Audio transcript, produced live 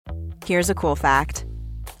Here's a cool fact.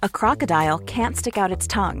 A crocodile can't stick out its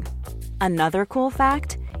tongue. Another cool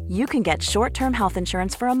fact, you can get short-term health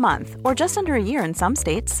insurance for a month or just under a year in some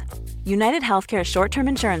states. United Healthcare short-term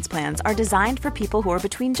insurance plans are designed for people who are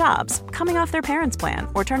between jobs, coming off their parents' plan,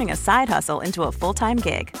 or turning a side hustle into a full-time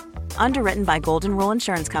gig. Underwritten by Golden Rule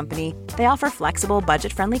Insurance Company, they offer flexible,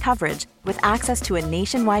 budget-friendly coverage with access to a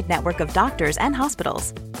nationwide network of doctors and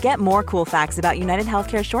hospitals. Get more cool facts about United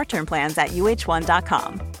Healthcare short-term plans at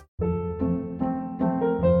uh1.com.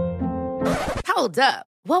 Hold up.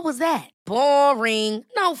 What was that? Boring.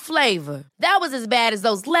 No flavor. That was as bad as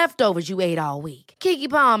those leftovers you ate all week. Keke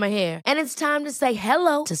Palmer here. And it's time to say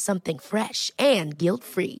hello to something fresh and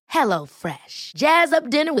guilt-free. Hello Fresh. Jazz up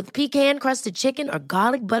dinner with pecan-crusted chicken or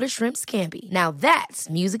garlic butter shrimp scampi. Now that's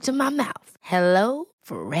music to my mouth. Hello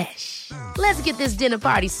Fresh. Let's get this dinner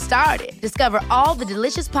party started. Discover all the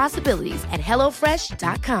delicious possibilities at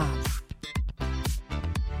hellofresh.com.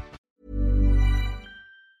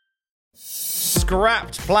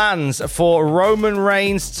 Scrapped plans for Roman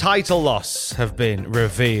Reigns' title loss have been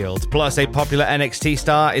revealed. Plus, a popular NXT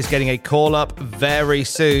star is getting a call-up very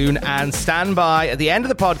soon. And stand by at the end of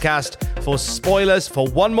the podcast for spoilers for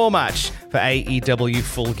one more match for AEW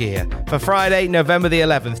Full Gear. For Friday, November the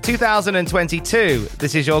 11th, 2022,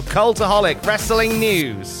 this is your Cultaholic Wrestling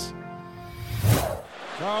News.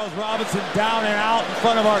 Charles Robinson down and out in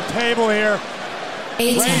front of our table here.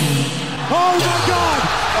 Oh my God!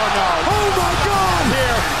 Oh no! Oh my God!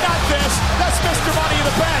 Here, not this. That's Mr. Money in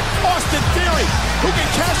the Bank, Austin Theory, who can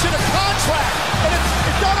cash in a contract. And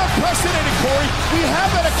it's not unprecedented, Corey. We have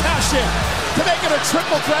that a cash in to make it a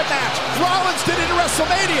triple threat match. Rollins did it in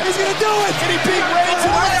WrestleMania. He's gonna do it! And he beat Reigns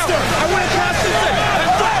and Lesnar. I want to cash this in.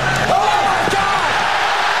 Oh my God!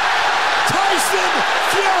 Tyson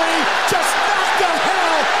Fury just knocked the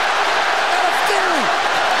hell out of Theory.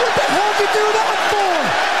 What the hell did you do that for?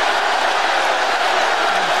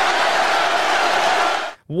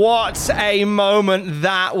 What a moment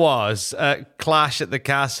that was at Clash at the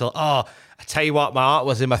Castle. Oh, I tell you what, my heart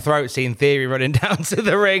was in my throat seeing Theory running down to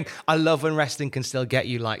the ring. I love when wrestling can still get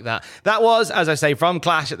you like that. That was, as I say, from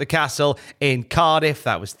Clash at the Castle in Cardiff.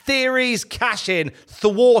 That was Theory's cash-in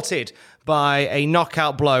thwarted by a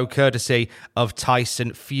knockout blow courtesy of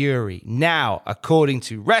Tyson Fury. Now, according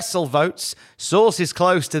to WrestleVotes, sources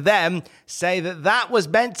close to them say that that was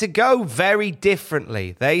meant to go very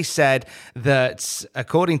differently. They said that,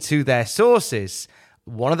 according to their sources,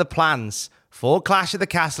 one of the plans for Clash at the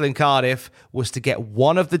Castle in Cardiff was to get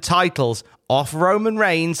one of the titles off Roman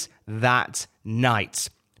Reigns that night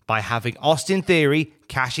by having Austin Theory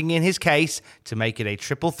cashing in his case to make it a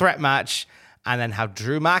triple threat match, and then have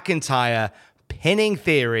Drew McIntyre pinning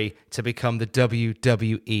Theory to become the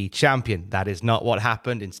WWE champion. That is not what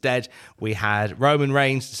happened. Instead, we had Roman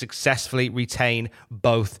Reigns successfully retain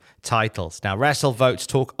both titles. Now, WrestleVotes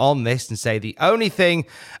talk on this and say the only thing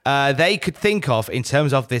they could think of in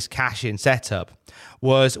terms of this cash-in setup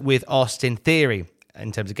was with Austin Theory,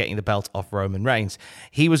 in terms of getting the belt off Roman Reigns.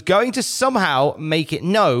 He was going to somehow make it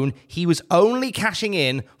known he was only cashing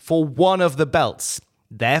in for one of the belts.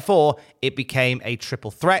 Therefore, it became a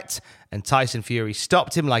triple threat, and Tyson Fury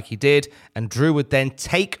stopped him like he did, and Drew would then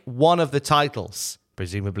take one of the titles,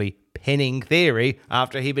 presumably pinning Theory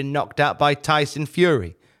after he'd been knocked out by Tyson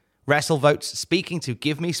Fury. WrestleVotes, speaking to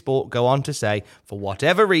Give Me Sport, go on to say, for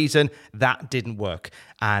whatever reason, that didn't work,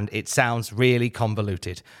 and it sounds really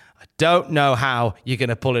convoluted. I don't know how you're going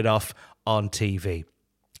to pull it off on TV.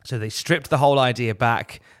 So they stripped the whole idea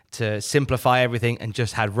back to simplify everything and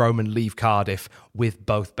just had Roman leave Cardiff with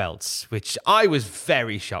both belts, which I was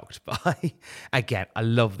very shocked by. Again, I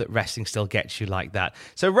love that wrestling still gets you like that.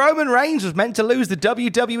 So Roman Reigns was meant to lose the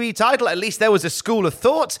WWE title. At least there was a school of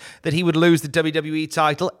thought that he would lose the WWE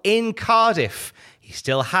title in Cardiff. He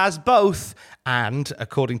still has both. And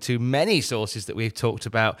according to many sources that we've talked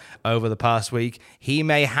about over the past week, he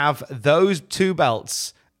may have those two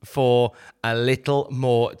belts for a little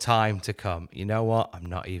more time to come. You know what? I'm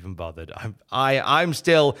not even bothered. I'm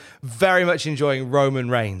still very much enjoying Roman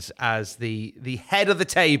Reigns as the head of the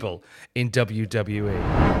table in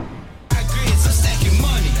WWE.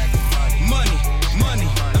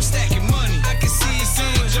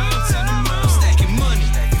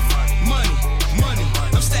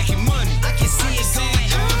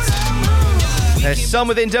 There's some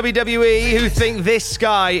within WWE who think this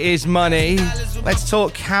guy is money. Let's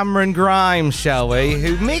talk Cameron Grimes, shall we?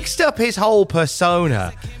 Who mixed up his whole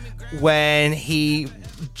persona when he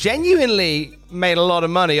genuinely made a lot of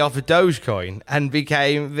money off of Dogecoin and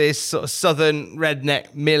became this sort of southern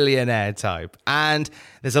redneck millionaire type. And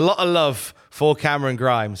there's a lot of love for Cameron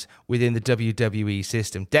Grimes within the WWE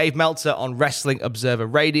system. Dave Meltzer on Wrestling Observer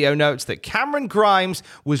Radio notes that Cameron Grimes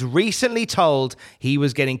was recently told he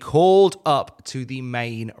was getting called up to the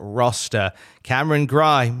main roster. Cameron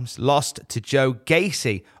Grimes lost to Joe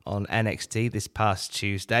Gacy on NXT this past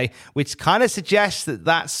Tuesday, which kind of suggests that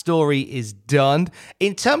that story is done.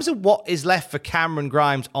 In terms of what is left for Cameron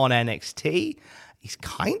Grimes on NXT, he's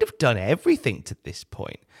kind of done everything to this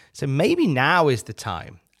point. So maybe now is the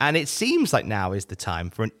time. And it seems like now is the time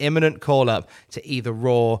for an imminent call-up to either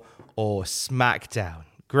Raw or SmackDown.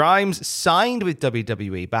 Grimes signed with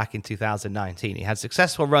WWE back in 2019. He had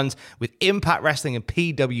successful runs with Impact Wrestling and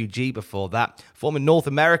PWG before that. Former North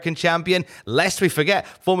American champion, lest we forget,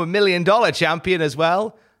 former $1 million champion as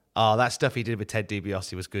well. Oh, that stuff he did with Ted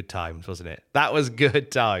DiBiase was good times, wasn't it? That was good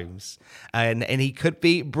times. And he could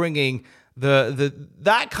be bringing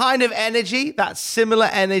that kind of energy, that similar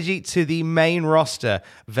energy to the main roster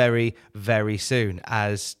very, very soon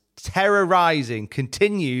as Terra Rising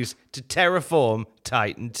continues to terraform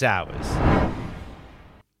Titan Towers.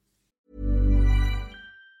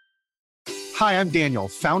 Hi, I'm Daniel,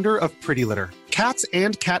 founder of Pretty Litter. Cats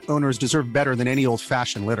and cat owners deserve better than any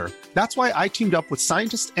old-fashioned litter. That's why I teamed up with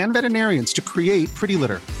scientists and veterinarians to create Pretty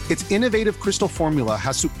Litter. Its innovative crystal formula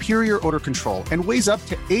has superior odor control and weighs up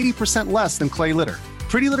to 80% less than clay litter.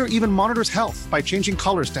 Pretty Litter even monitors health by changing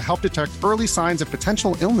colors to help detect early signs of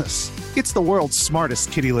potential illness. It's the world's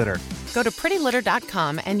smartest kitty litter. Go to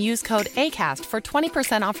prettylitter.com and use code ACAST for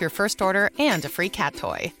 20% off your first order and a free cat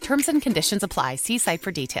toy. Terms and conditions apply. See site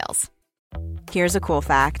for details. Here's a cool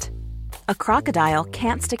fact. A crocodile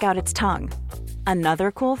can't stick out its tongue.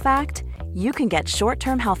 Another cool fact, you can get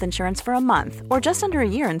short-term health insurance for a month or just under a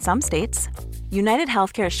year in some states. United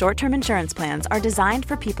Healthcare short-term insurance plans are designed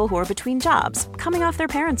for people who are between jobs, coming off their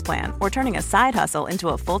parents' plan, or turning a side hustle into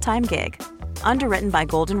a full-time gig. Underwritten by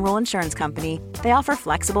Golden Rule Insurance Company, they offer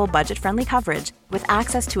flexible, budget-friendly coverage with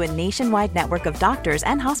access to a nationwide network of doctors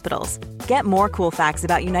and hospitals. Get more cool facts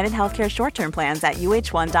about United Healthcare short-term plans at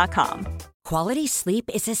uh1.com. Quality sleep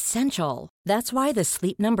is essential. That's why the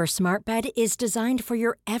Sleep Number Smart Bed is designed for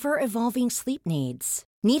your ever-evolving sleep needs.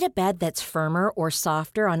 Need a bed that's firmer or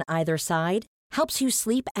softer on either side? Helps you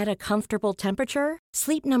sleep at a comfortable temperature?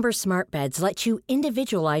 Sleep Number Smart Beds let you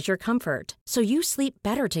individualize your comfort, so you sleep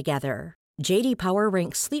better together. J.D. Power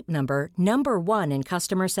ranks Sleep Number number 1 in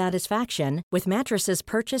customer satisfaction with mattresses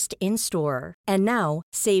purchased in-store. And now,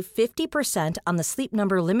 save 50% on the Sleep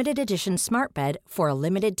Number Limited Edition Smart Bed for a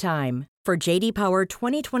limited time. For J.D. Power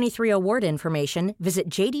 2023 award information, visit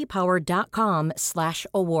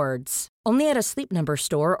jdpower.com/awards. Only at a Sleep Number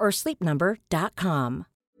store or sleepnumber.com.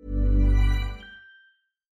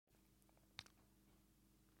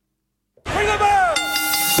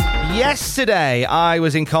 Yesterday, I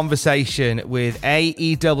was in conversation with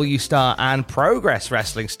AEW star and Progress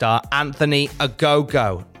Wrestling star Anthony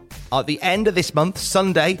Ogogo. At the end of this month,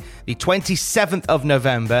 Sunday, the 27th of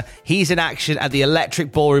November, he's in action at the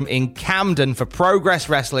Electric Ballroom in Camden for Progress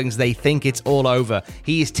Wrestling's They Think It's All Over.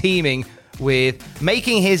 He is teaming with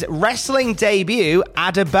making his wrestling debut,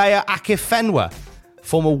 Adebayo Akifenwa,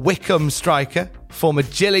 former Wickham striker, former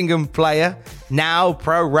Gillingham player, now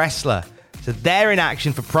pro wrestler. So they're in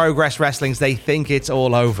action for Progress Wrestling's They Think It's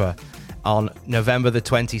All Over on November the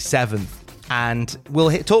 27th. And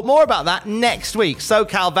we'll talk more about that next week.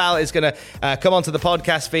 SoCal Val is going to come onto the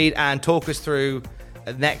podcast feed and talk us through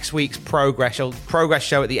next week's Progress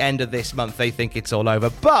show at the end of this month. They Think It's All Over.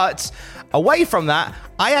 But away from that,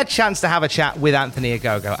 I had a chance to have a chat with Anthony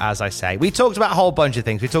Ogogo, as I say. We talked about a whole bunch of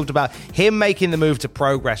things. We talked about him making the move to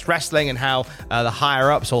Progress Wrestling and how the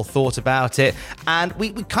higher-ups all thought about it. And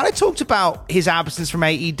we kind of talked about his absence from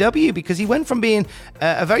AEW because he went from being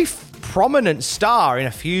a very prominent star in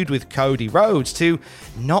a feud with Cody Rhodes to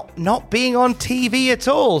not being on TV at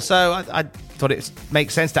all. So I thought it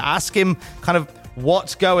makes sense to ask him kind of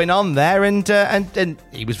what's going on there, and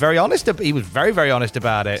he was very honest. He was very, very honest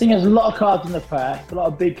about it. I think there's a lot of cards in the pack, a lot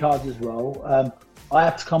of big cards as well. I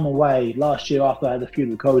had to come away last year after I had the feud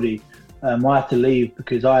with Cody. I had to leave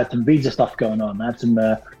because I had some visa stuff going on. I had some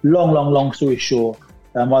long story short,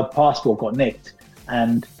 my passport got nicked,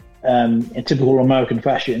 and in typical American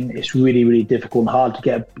fashion, it's really, really difficult and hard to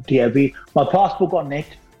get a visa. My passport got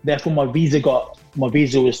nicked, therefore my visa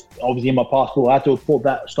was obviously in my passport. I had to report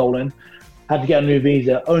that stolen. Had to get a new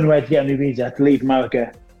visa. Only way to get a new visa, I had to leave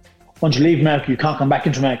America. Once you leave America, you can't come back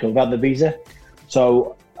into America without the visa.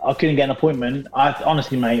 So I couldn't get an appointment.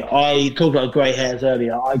 Honestly, mate, I talked about grey hairs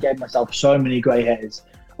earlier. I gave myself so many grey hairs.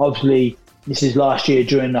 Obviously, This is last year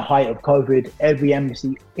during the height of COVID. Every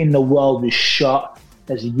embassy in the world was shut.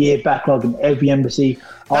 There's a year backlog in every embassy.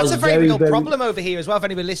 That's a very real problem over here as well. If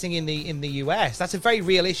anybody listening in the US, that's a very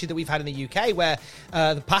real issue that we've had in the UK, where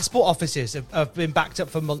the passport offices have been backed up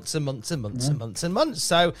for months and months and months and months and months.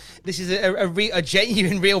 So this is a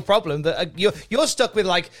genuine, real problem that you're stuck with,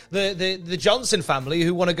 like the Johnson family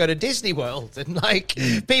who want to go to Disney World, and like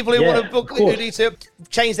people who want to book, who need to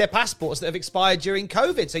change their passports that have expired during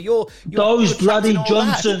COVID. So you're those bloody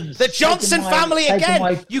Johnsons, the Johnson family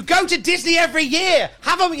again. You go to Disney every year.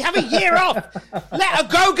 Have a year off. Let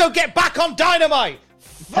go get back on Dynamite.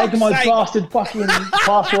 Taking my bastard fucking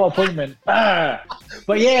passport appointment.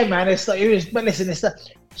 But yeah, man, it's like but listen,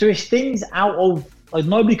 so it's things out of, like,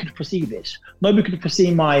 nobody could foresee this. Nobody could foresee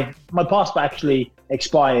my passport actually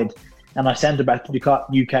expired, and I sent it back to the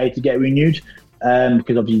UK to get renewed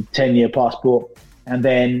because of the 10-year passport, and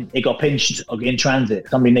then it got pinched in transit.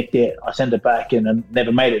 Somebody nicked it. I sent it back and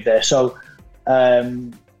never made it there. So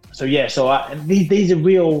these are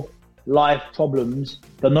real life problems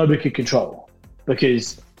that nobody could control,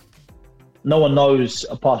 because no one knows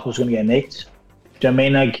a passport's going to get nicked. Do you know what I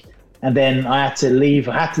mean? Like, and then I had to leave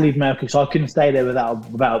America, so I couldn't stay there without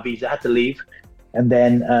a visa. I had to leave, and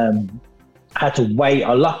then I had to wait.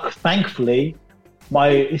 Thankfully,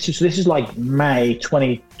 this is like May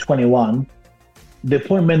 2021.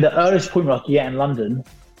 The earliest appointment I could get in London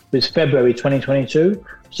was February 2022.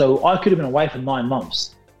 So I could have been away for 9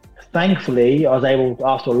 months. Thankfully, I was able,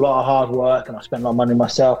 after a lot of hard work, and I spent a lot of money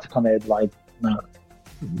myself to kind of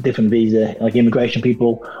different visa, like immigration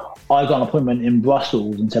people, I got an appointment in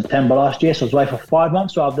Brussels in September last year. So I was away for 5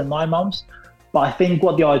 months rather than 9 months. But I think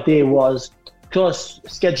what the idea was, because I was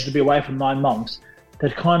scheduled to be away for 9 months,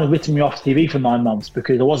 they'd kind of written me off TV for 9 months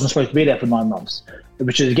because I wasn't supposed to be there for 9 months.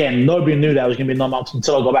 Which is, again, nobody knew that I was going to be 9 months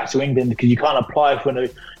until I got back to England, because you can't apply for an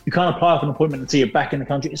appointment until you're back in the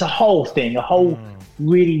country. It's a whole thing,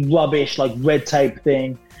 really rubbish, like, red tape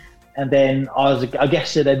thing. And then I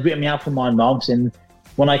guess they'd written me out for 9 months, and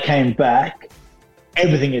when I came back,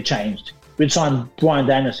 everything had changed. We'd signed Bryan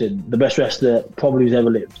Danielson, the best wrestler probably who's ever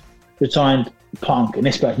lived. We'd signed Punk and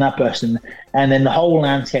this person, that person, and then the whole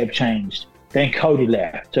landscape changed. Then Cody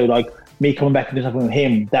left, so like me coming back and doing something with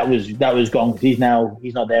him, that was gone, because he's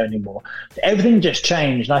not there anymore. So everything just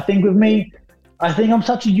changed. And I think with me, I'm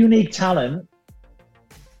such a unique talent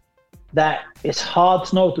that it's hard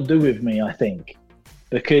to know what to do with me, I think,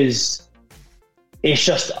 because it's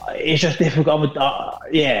just difficult.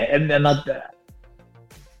 It's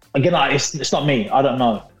not me. I don't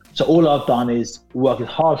know. So all I've done is work as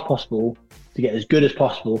hard as possible to get as good as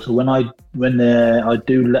possible. So when I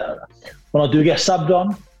do get subbed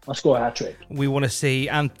on, I score a hat-trick. We want to see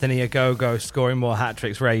Anthony Ogogo scoring more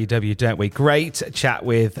hat-tricks for AEW, don't we? Great chat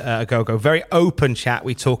with Ogogo. Very open chat.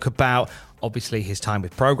 We talk about, obviously, his time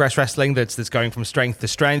with Progress Wrestling that's going from strength to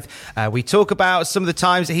strength. We talk about some of the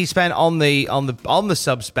times that he spent on the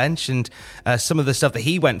subs bench, and some of the stuff that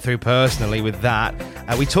he went through personally with that.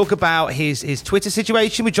 We talk about his Twitter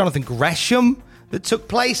situation with Jonathan Gresham that took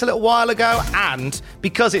place a little while ago, and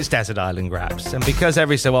because it's Desert Island Graps, and because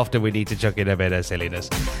every so often we need to chuck in a bit of silliness,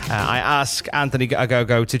 I ask Anthony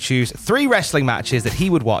Ogogo to choose 3 wrestling matches that he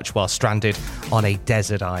would watch while stranded on a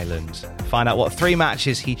desert island. Find out what 3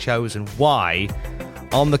 matches he chose and why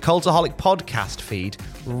on the Cultaholic podcast feed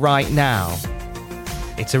right now.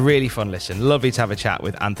 It's a really fun listen. Lovely to have a chat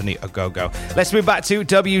with Anthony Ogogo. Let's move back to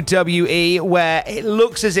WWE, where it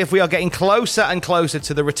looks as if we are getting closer and closer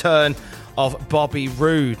to the return of Bobby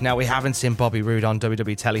Roode. Now, we haven't seen Bobby Roode on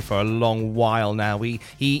WWE telly for a long while now.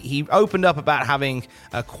 He opened up about having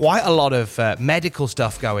quite a lot of medical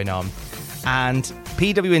stuff going on. And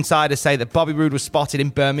PW insiders say that Bobby Roode was spotted in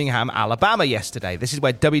Birmingham, Alabama yesterday. This is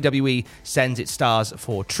where WWE sends its stars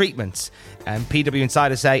for treatments. And PW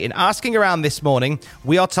insiders say, in asking around this morning,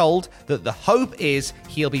 we are told that the hope is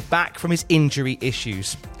he'll be back from his injury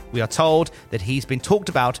issues. We are told that he's been talked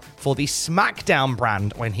about for the SmackDown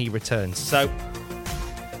brand when he returns. So,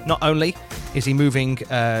 not only is he moving,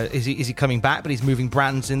 is he coming back, but he's moving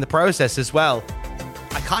brands in the process as well.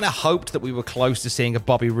 I kind of hoped that we were close to seeing a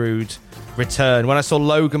Bobby Roode return. When I saw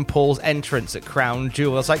Logan Paul's entrance at Crown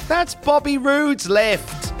Jewel, I was like, that's Bobby Roode's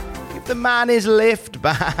lift. Give the man his lift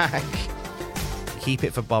back. Keep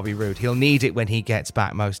it for Bobby Roode. He'll need it when he gets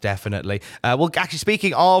back, most definitely. Well, actually,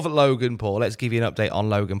 speaking of Logan Paul, let's give you an update on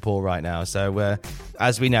Logan Paul right now. So,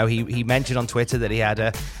 as we know, he mentioned on Twitter that he had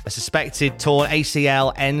a suspected torn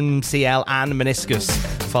ACL, MCL, and meniscus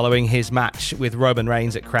following his match with Roman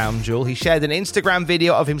Reigns at Crown Jewel. He shared an Instagram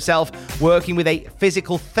video of himself working with a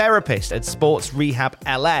physical therapist at Sports Rehab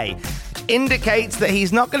LA. indicates that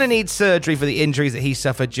he's not going to need surgery for the injuries that he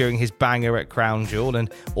suffered during his banger at Crown Jewel,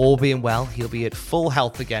 and all being well, he'll be at full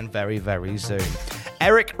health again very, very soon.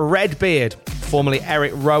 Eric Redbeard, formerly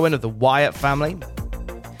Eric Rowan of the Wyatt family,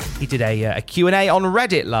 he did a Q&A on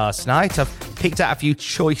Reddit last night. I've picked out a few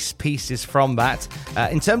choice pieces from that.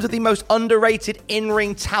 In terms of the most underrated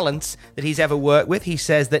in-ring talents that he's ever worked with, he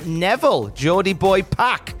says that Neville, Geordie Boy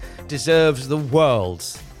Pack, deserves the world.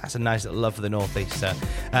 That's a nice little love for the Northeaster.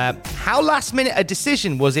 How last minute a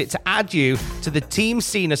decision was it to add you to the Team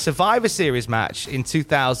Cena Survivor Series match in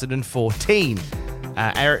 2014?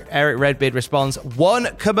 Eric Redbeard responds,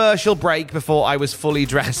 1 commercial break before I was fully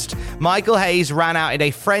dressed. Michael Hayes ran out in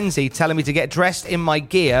a frenzy telling me to get dressed in my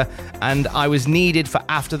gear, and I was needed for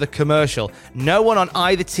after the commercial. No one on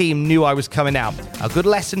either team knew I was coming out. A good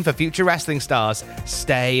lesson for future wrestling stars.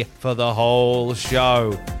 Stay for the whole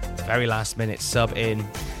show. Very last minute sub in.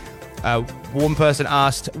 One person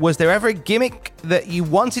asked, was there ever a gimmick that you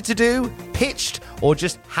wanted to do, pitched, or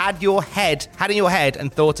just had in your head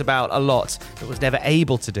and thought about a lot but was never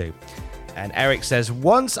able to do? And Eric says,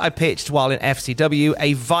 once I pitched while in FCW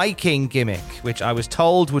a Viking gimmick, which I was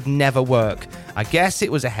told would never work. I guess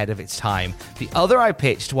it was ahead of its time. The other I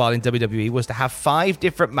pitched while in WWE was to have 5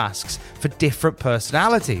 different masks for different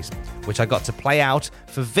personalities, which I got to play out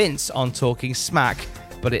for Vince on Talking Smack,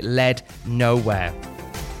 but it led nowhere.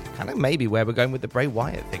 Kind of maybe where we're going with the Bray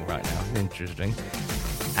Wyatt thing right now. Interesting.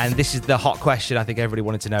 And this is the hot question I think everybody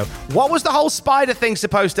wanted to know. What was the whole spider thing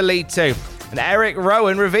supposed to lead to? And Eric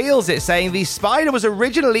Rowan reveals it, saying the spider was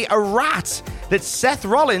originally a rat that Seth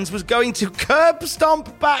Rollins was going to curb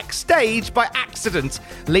stomp backstage by accident,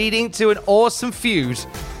 leading to an awesome feud.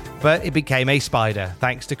 But it became a spider,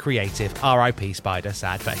 thanks to creative. R.I.P. Spider,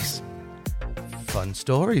 sad face. Fun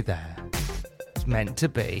story there. It's meant to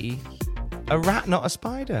be a rat, not a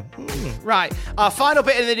spider. Right. Our final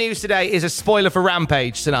bit of the news today is a spoiler for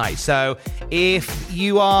Rampage tonight. So if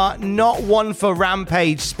you are not one for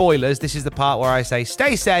Rampage spoilers, this is the part where I say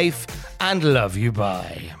stay safe and love you,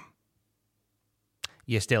 bye.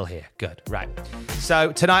 You're still here. Good. Right.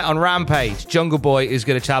 So tonight on Rampage, Jungle Boy is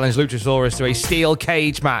going to challenge Luchasaurus to a steel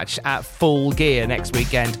cage match at Full Gear next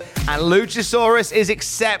weekend. And Luchasaurus is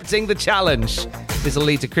accepting the challenge. This will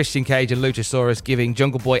lead to Christian Cage and Luchasaurus giving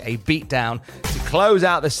Jungle Boy a beatdown to close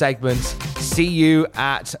out the segment. See you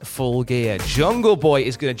at Full Gear. Jungle Boy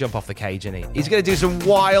is going to jump off the cage, isn't he? He's going to do some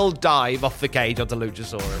wild dive off the cage onto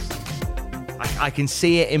Luchasaurus. I can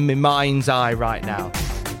see it in my mind's eye right now.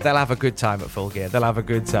 They'll have a good time at Full Gear. They'll have a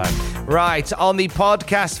good time. Right, on the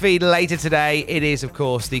podcast feed later today, it is, of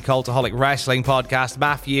course, the Cultaholic Wrestling Podcast.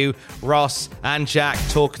 Matthew, Ross, and Jack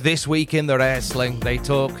talk This Week in the Wrestling. They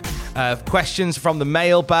talk questions from the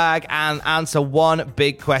mailbag and answer one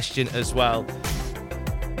big question as well.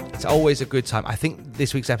 It's always a good time. I think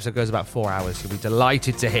this week's episode goes about 4 hours. You'll be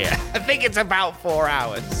delighted to hear. I think it's about 4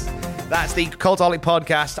 hours. That's the Cultaholic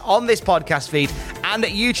Podcast on this podcast feed and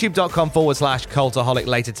at youtube.com/Cultaholic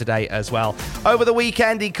later today as well. Over the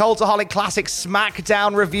weekend, the Cultaholic Classic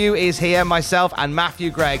SmackDown review is here. Myself and Matthew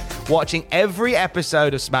Gregg watching every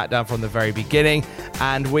episode of SmackDown from the very beginning.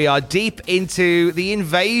 And we are deep into the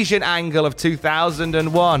invasion angle of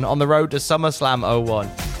 2001 on the road to SummerSlam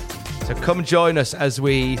 01. So come join us as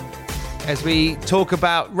we talk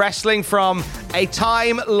about wrestling from a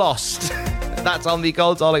time lost. That's on the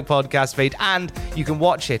Cultaholic Podcast feed, and you can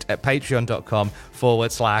watch it at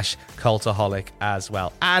patreon.com/Cultaholic as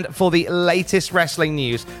well. And for the latest wrestling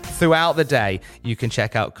news throughout the day, you can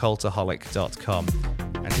check out Cultaholic.com.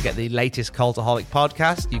 And to get the latest Cultaholic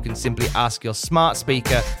podcast, you can simply ask your smart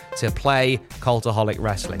speaker to play Cultaholic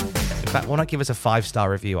Wrestling. In fact, why not give us a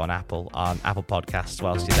 5-star review on Apple Podcasts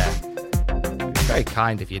whilst you're there? Very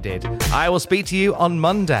kind if you did. I will speak to you on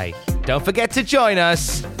Monday. Don't forget to join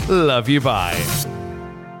us. Love you, bye.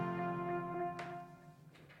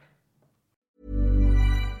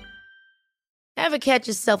 Ever catch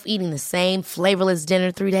yourself eating the same flavorless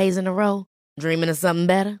dinner 3 days in a row? Dreaming of something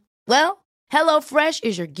better? Well, HelloFresh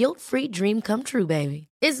is your guilt-free dream come true, baby.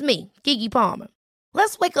 It's me, Keke Palmer.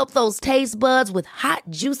 Let's wake up those taste buds with hot,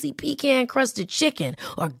 juicy pecan-crusted chicken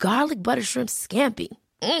or garlic butter shrimp scampi.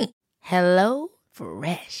 Hello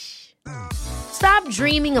Fresh. Stop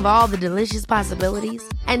dreaming of all the delicious possibilities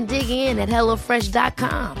and dig in at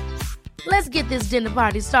HelloFresh.com. Let's get this dinner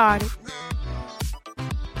party started.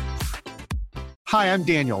 Hi, I'm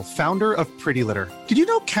Daniel, founder of Pretty Litter. Did you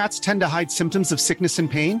know cats tend to hide symptoms of sickness and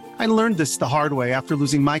pain? I learned this the hard way after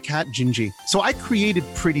losing my cat, Gingy. So I created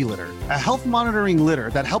Pretty Litter, a health monitoring litter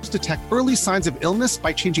that helps detect early signs of illness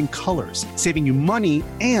by changing colors, saving you money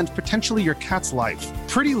and potentially your cat's life.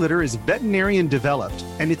 Pretty Litter is veterinarian developed,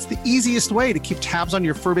 and it's the easiest way to keep tabs on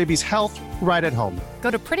your fur baby's health right at home. Go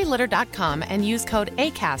to prettylitter.com and use code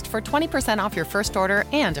ACAST for 20% off your first order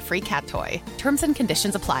and a free cat toy. Terms and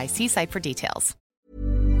conditions apply. See site for details.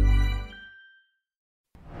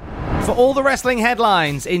 For all the wrestling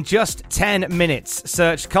headlines in just 10 minutes,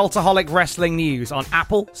 search Cultaholic Wrestling News on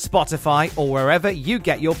Apple, Spotify, or wherever you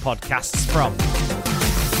get your podcasts from.